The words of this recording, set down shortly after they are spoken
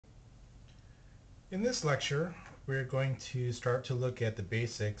In this lecture, we're going to start to look at the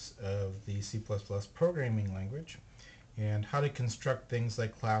basics of the C++ programming language and how to construct things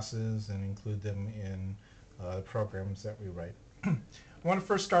like classes and include them in the programs that we write. I want to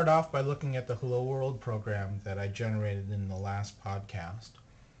first start off by looking at the Hello World program that I generated in the last podcast.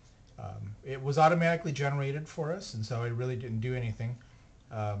 It was automatically generated for us, and so I really didn't do anything.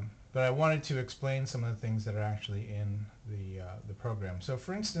 But I wanted to explain some of the things that are actually in the program. So,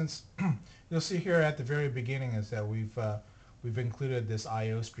 for instance, you'll see here at the very beginning is that we've included this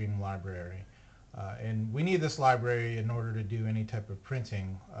IOStream library, and we need this library in order to do any type of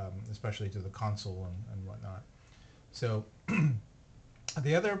printing, especially to the console and whatnot. So.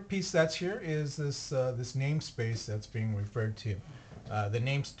 The other piece that's here is this namespace that's being referred to. The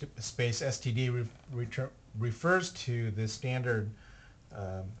namespace std refers to the standard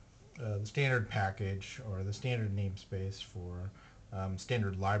package or the standard namespace for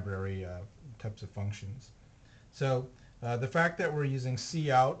standard library types of functions. So the fact that we're using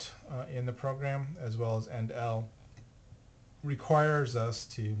cout in the program as well as endl requires us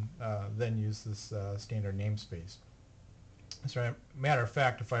to then use this standard namespace. As a matter of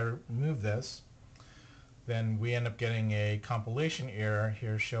fact, if I remove this, then we end up getting a compilation error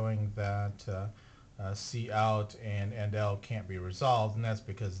here showing that cout and endl can't be resolved, and that's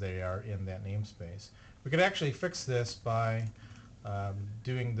because they are in that namespace. We could actually fix this by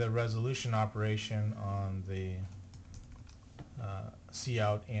doing the resolution operation on the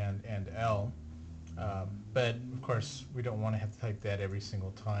cout and endl, but of course we don't want to have to type that every single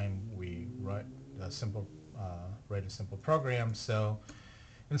time we write a simple program, so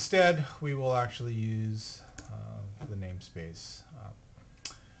instead we will actually use the namespace.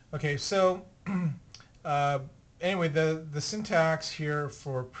 Okay, so anyway, the syntax here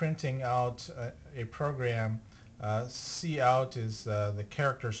for printing out a program, cout is the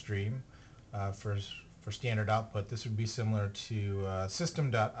character stream for standard output. This would be similar to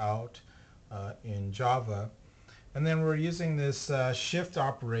system.out in Java. And then we're using this shift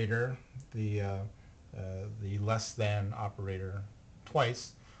operator, the less than operator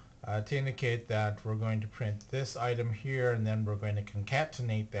twice to indicate that we're going to print this item here, and then we're going to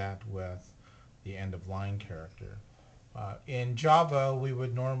concatenate that with the end of line character. In Java, we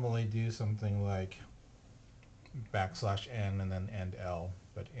would normally do something like \n and then endl,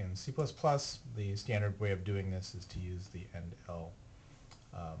 but in C++, the standard way of doing this is to use the endl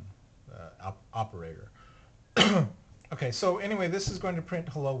operator. Okay, so anyway, this is going to print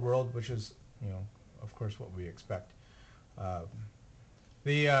hello world, which is, of course, what we expect.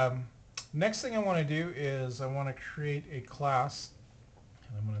 The next thing I want to do is I want to create a class,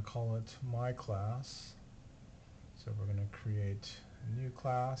 and I'm going to call it my class. So we're going to create a new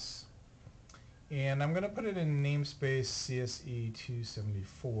class, and I'm going to put it in namespace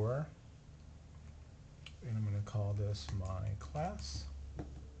CSE274, and I'm going to call this my class.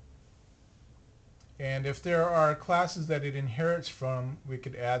 And if there are classes that it inherits from, we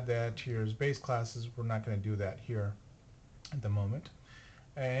could add that here as base classes. We're not going to do that here at the moment.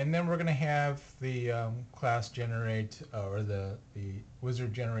 And then we're going to have the class generate, or the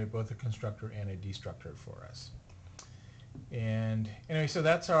wizard generate both a constructor and a destructor for us. And anyway, so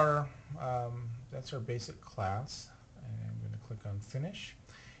that's our basic class. And I'm going to click on Finish.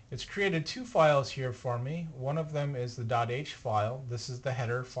 It's created two files here for me. One of them is the .h file. This is the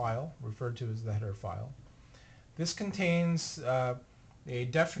header file, referred to as the header file. This contains a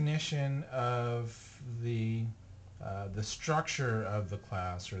definition of the structure of the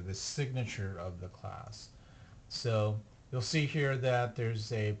class, or the signature of the class. So you'll see here that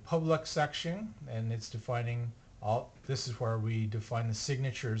there's a public section, and it's defining this is where we define the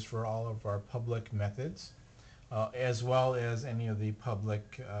signatures for all of our public methods, as well as any of the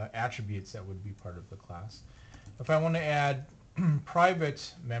public attributes that would be part of the class. If I want to add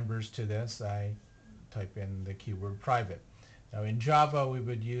private members to this, I type in the keyword private. Now in Java, we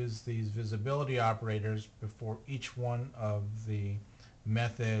would use these visibility operators before each one of the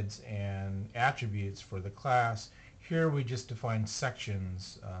methods and attributes for the class. Here we just define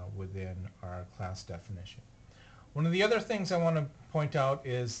sections within our class definition. One of the other things I want to point out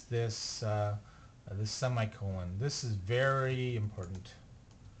is this semicolon. This is very important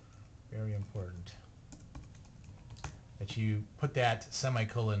that you put that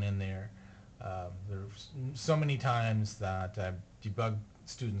semicolon in there. There's so many times that I've debugged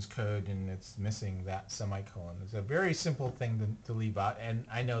students' code and it's missing that semicolon. It's a very simple thing to leave out, and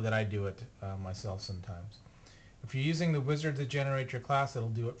I know that I do it myself sometimes. If you're using the wizard to generate your class, it'll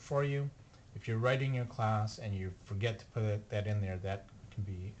do it for you. If you're writing your class and you forget to put that in there, that can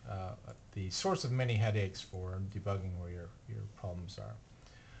be the source of many headaches for debugging where your problems are.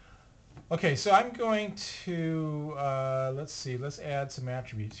 Okay, so I'm going to, let's see, let's add some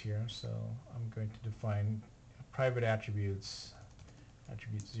attributes here. So I'm going to define private attributes,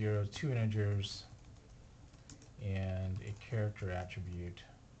 attribute 0, 2 integers, and a character attribute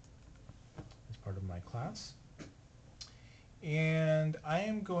as part of my class. And I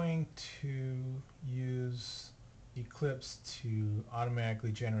am going to use Eclipse to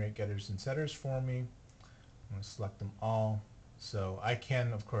automatically generate getters and setters for me. I'm going to select them all. So I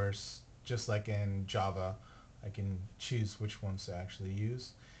can, of course, just like in Java, I can choose which ones to actually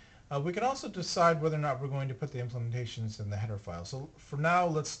use. We can also decide whether or not we're going to put the implementations in the header file. So for now,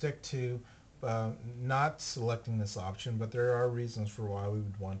 let's stick to not selecting this option, but there are reasons for why we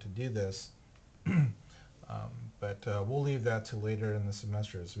would want to do this. But we'll leave that to later in the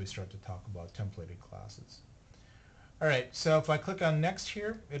semester as we start to talk about templated classes. All right, so if I click on Next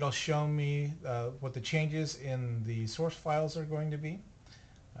here, it'll show me what the changes in the source files are going to be.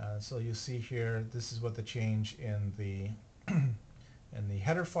 So you'll see here, this is what the change in the in the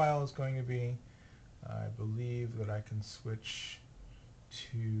header file is going to be. I believe that I can switch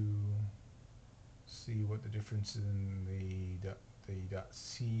to see what the difference in the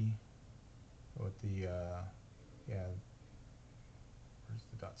 .c, what the yeah, where's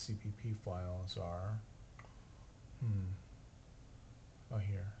the .cpp files are. Oh,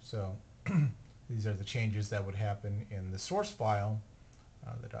 here. So these are the changes that would happen in the source file,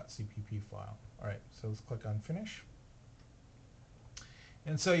 the .cpp file. All right, so let's click on Finish.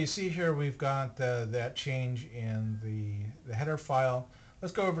 And so you see here we've got that change in the header file.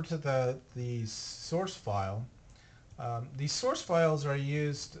 Let's go over to the source file. These source files are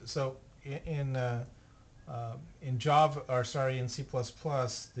used, so in Java, or sorry, in C++,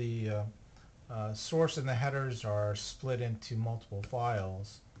 the source and the headers are split into multiple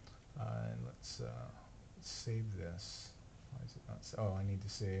files. And let's save this. Why is it not? Oh, I need to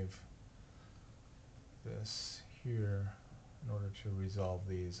save this here in order to resolve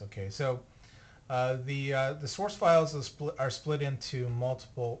these. Okay, so the source files are split into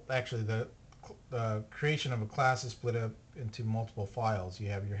multiple. Actually, the creation of a class is split up into multiple files. You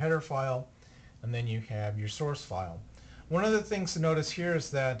have your header file, and then you have your source file. One of the things to notice here is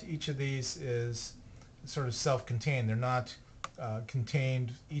that each of these is sort of self-contained. They're not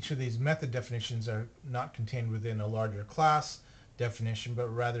contained. Each of these method definitions are not contained within a larger class definition, but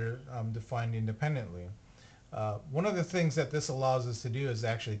rather defined independently. One of the things that this allows us to do is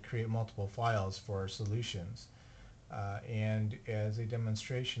actually create multiple files for our solutions. And as a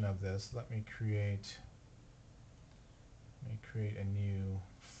demonstration of this, let me create a new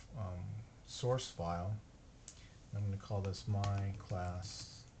source file. I'm going to call this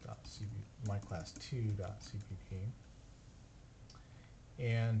myclass2.cpp.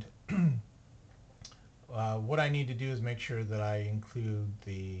 And what I need to do is make sure that I include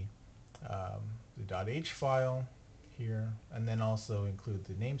the .h file here, and then also include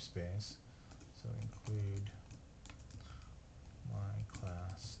the namespace. So include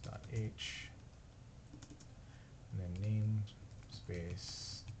myclass.h, and then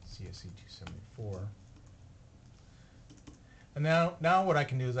namespace CSE274. And now what I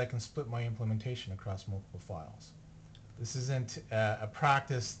can do is I can split my implementation across multiple files. This isn't a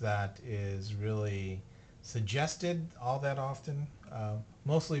practice that is really suggested all that often,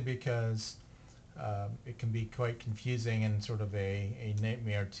 mostly because it can be quite confusing and sort of a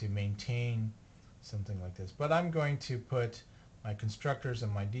nightmare to maintain something like this. But I'm going to put my constructors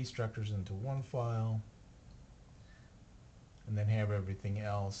and my destructors into one file, and then have everything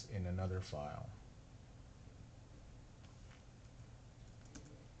else in another file.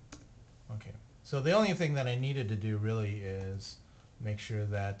 Okay, so the only thing that I needed to do really is make sure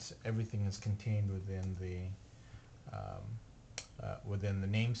that everything is contained within the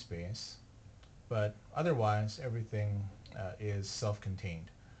namespace, but otherwise everything is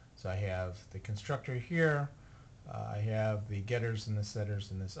self-contained. So I have the constructor here, I have the getters and the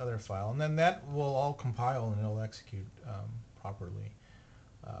setters in this other file, and then that will all compile and it'll execute properly.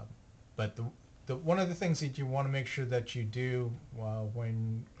 But one of the things that you want to make sure that you do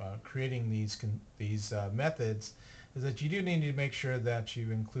when creating these methods is that you do need to make sure that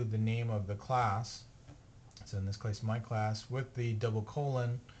you include the name of the class. So in this case, my class, with the double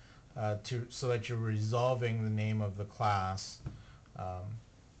colon, so that you're resolving the name of the class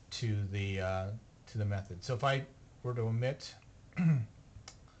to the method. So if I were to omit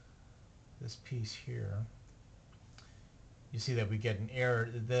this piece here, you see that we get an error.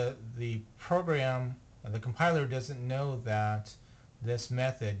 The program, the compiler doesn't know that this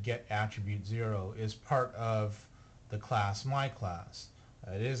method getAttribute0 is part of the class myClass.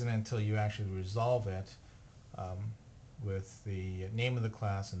 It isn't until you actually resolve it with the name of the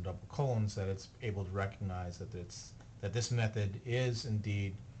class and double colons, that it's able to recognize that this method is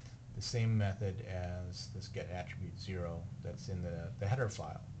indeed the same method as this getAttribute0 that's in the header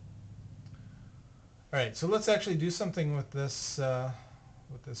file. All right, so let's actually do something with this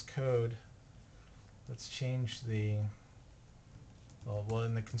code. Let's change the well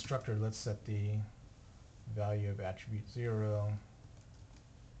in the constructor. Let's set the value of attribute0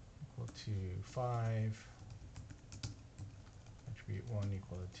 equal to 5, attribute1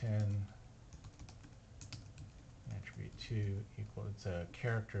 equal to 10, attribute2 equal to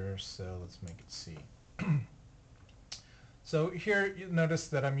character, so let's make it C. So here you notice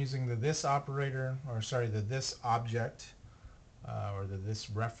that I'm using the this operator, or sorry, the this object, or the this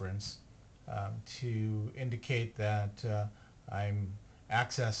reference, to indicate that I'm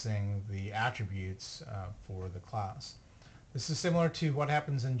accessing the attributes for the class. This is similar to what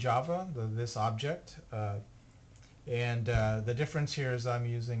happens in Java, the this object, and the difference here is I'm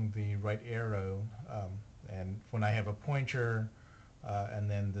using the right arrow, and when I have a pointer and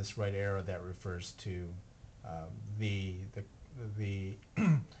then this right arrow, that refers to the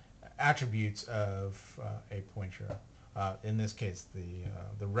attributes of a pointer. In this case,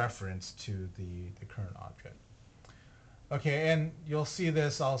 the reference to the current object. Okay, and you'll see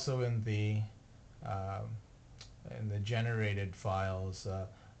this also in the generated files.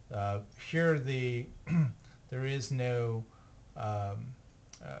 Here there is no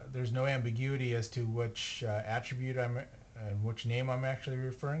there's no ambiguity as to which attribute and which name I'm actually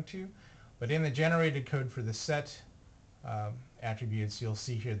referring to, but in the generated code for the set attributes, you'll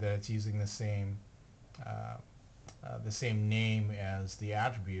see here that it's using the same name as the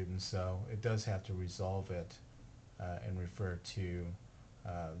attribute, and so it does have to resolve it and refer to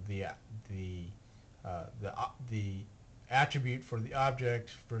the attribute for the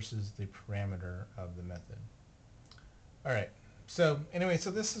object versus the parameter of the method. All right. So anyway,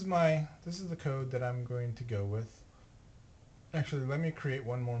 so this is the code that I'm going to go with. Actually, let me create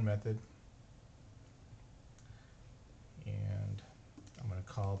one more method, and I'm going to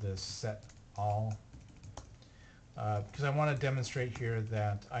call this set all, because I want to demonstrate here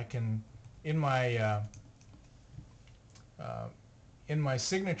that I can, in my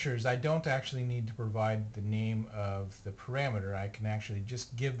signatures, I don't actually need to provide the name of the parameter. I can actually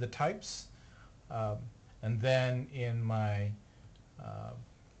just give the types, and then in my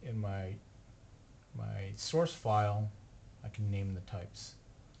source file, I can name the types,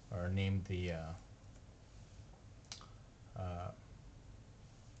 or name the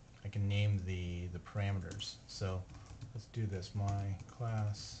I can name the parameters. So let's do this. My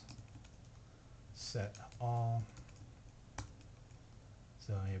class set all.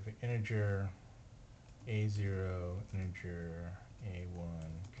 So I have an integer A0, integer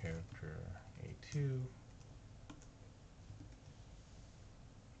A1, character A2.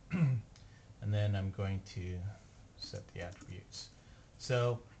 And then I'm going to set the attributes.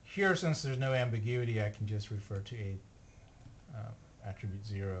 So here, since there's no ambiguity, I can just refer to attribute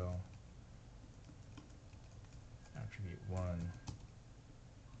 0, attribute 1,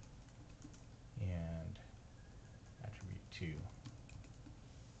 and attribute 2.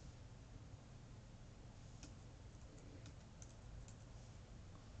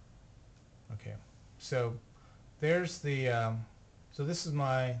 Okay, so there's the so this is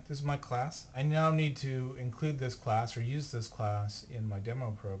my class. I now need to include this class or use this class in my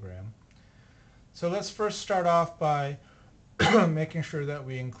demo program. So let's first start off by making sure that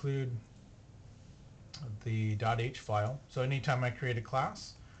we include the .h file. So anytime I create a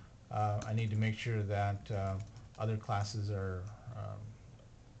class, I need to make sure that other classes are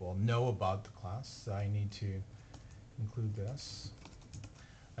know about the class. So I need to include this.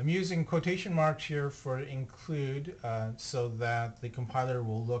 I'm using quotation marks here for include, so that the compiler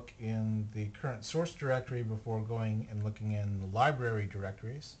will look in the current source directory before going and looking in the library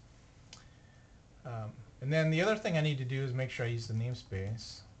directories. And then the other thing I need to do is make sure I use the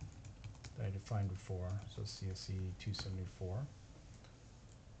namespace that I defined before, so CSE 274.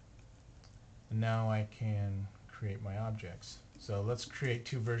 And now I can create my objects. So let's create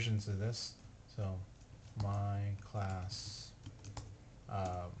two versions of this. So my class,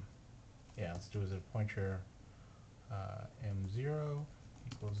 yeah, let's do it as a pointer, M0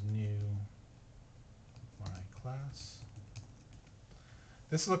 equals new my class.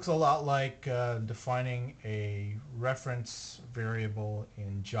 This looks a lot like defining a reference variable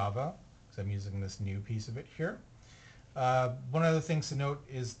in Java, because I'm using this new piece of it here. One of the things to note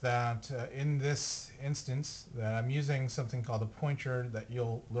is that in this instance that I'm using something called a pointer that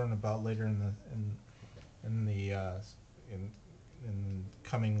you'll learn about later in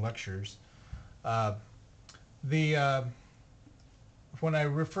coming lectures. The when I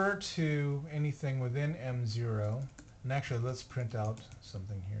refer to anything within M0, and actually let's print out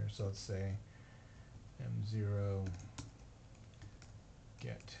something here. So let's say M0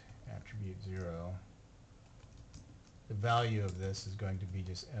 get attribute 0. The value of this is going to be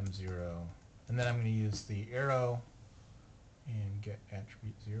just M0. And then I'm going to use the arrow and get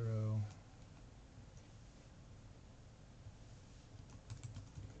attribute 0.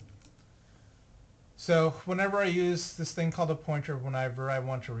 So whenever I use this thing called a pointer, whenever I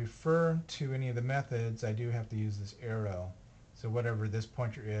want to refer to any of the methods, I do have to use this arrow. So whatever this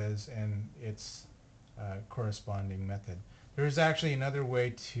pointer is and its corresponding method. There is actually another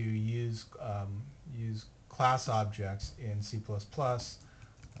way to use class objects in C++. I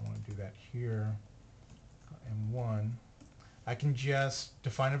want to do that here. M1. I can just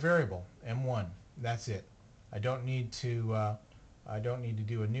define a variable, M1. That's it. I don't need to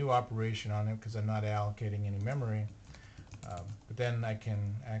do a new operation on it because I'm not allocating any memory. But then I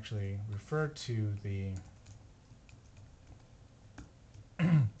can actually refer to the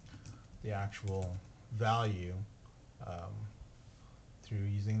the actual value through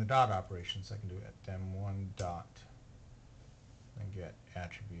using the dot operations. I can do it M1 dot and get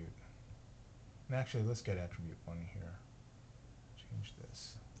attribute. And actually, let's get attribute 1 here. Change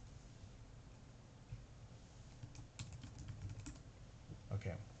this.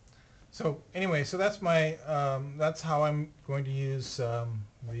 Okay. So anyway, so that's my that's how I'm going to use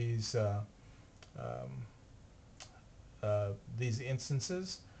these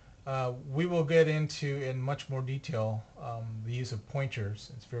instances. We will get into in much more detail the use of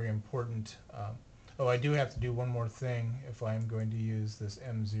pointers. It's very important. Oh, I do have to do one more thing. If I'm going to use this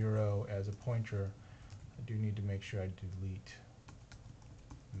M0 as a pointer, I do need to make sure I delete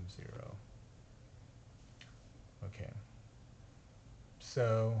M0. Okay.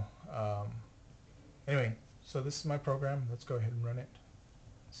 So anyway, so this is my program. Let's go ahead and run it.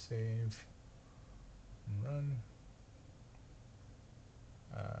 Save and run.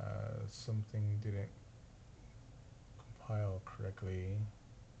 Something didn't compile correctly.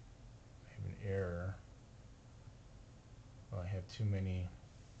 I have an error. Well, I have too many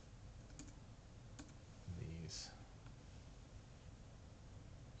of these.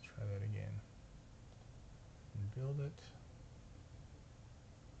 Let's try that again. And build it.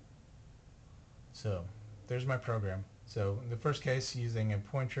 So there's my program. So in the first case, using a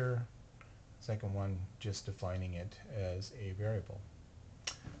pointer. Second one, just defining it as a variable.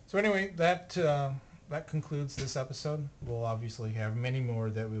 So anyway, that concludes this episode. We'll obviously have many more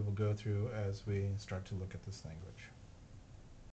that we will go through as we start to look at this language.